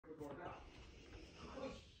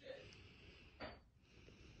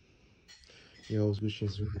Yo,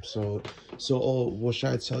 oh, what should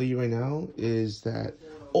I tell you right now is that,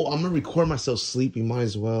 oh, I'm gonna record myself sleeping. Might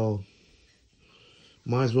as well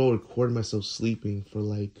record myself sleeping for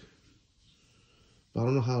like, but I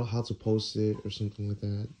don't know how to post it or something like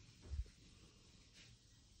that.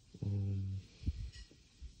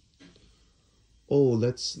 Oh,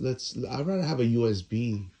 I'd rather have a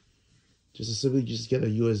USB. Just to simply just get a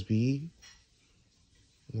USB.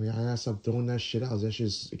 Like, I gotta stop throwing that shit out. That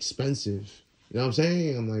shit's expensive. You know what I'm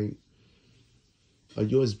saying? I'm like, a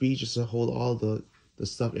USB just to hold all the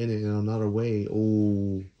stuff in it in another way.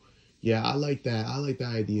 Oh, yeah, I like that. I like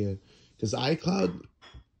that idea. Because iCloud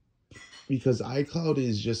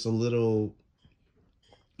is just a little,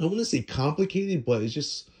 I don't want to say complicated, but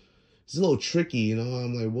it's a little tricky, you know?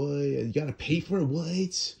 I'm like, what? You gotta pay for it?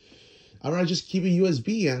 What? I'd rather just keep a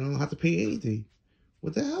USB. I don't have to pay anything.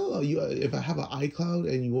 What the hell? If I have an iCloud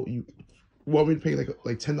and you want me to pay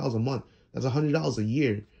like $10 a month, that's $100 a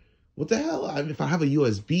year. What the hell? If I have a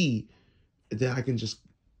USB, then I can just.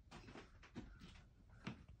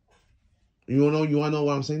 You wanna know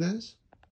what I'm saying? That is.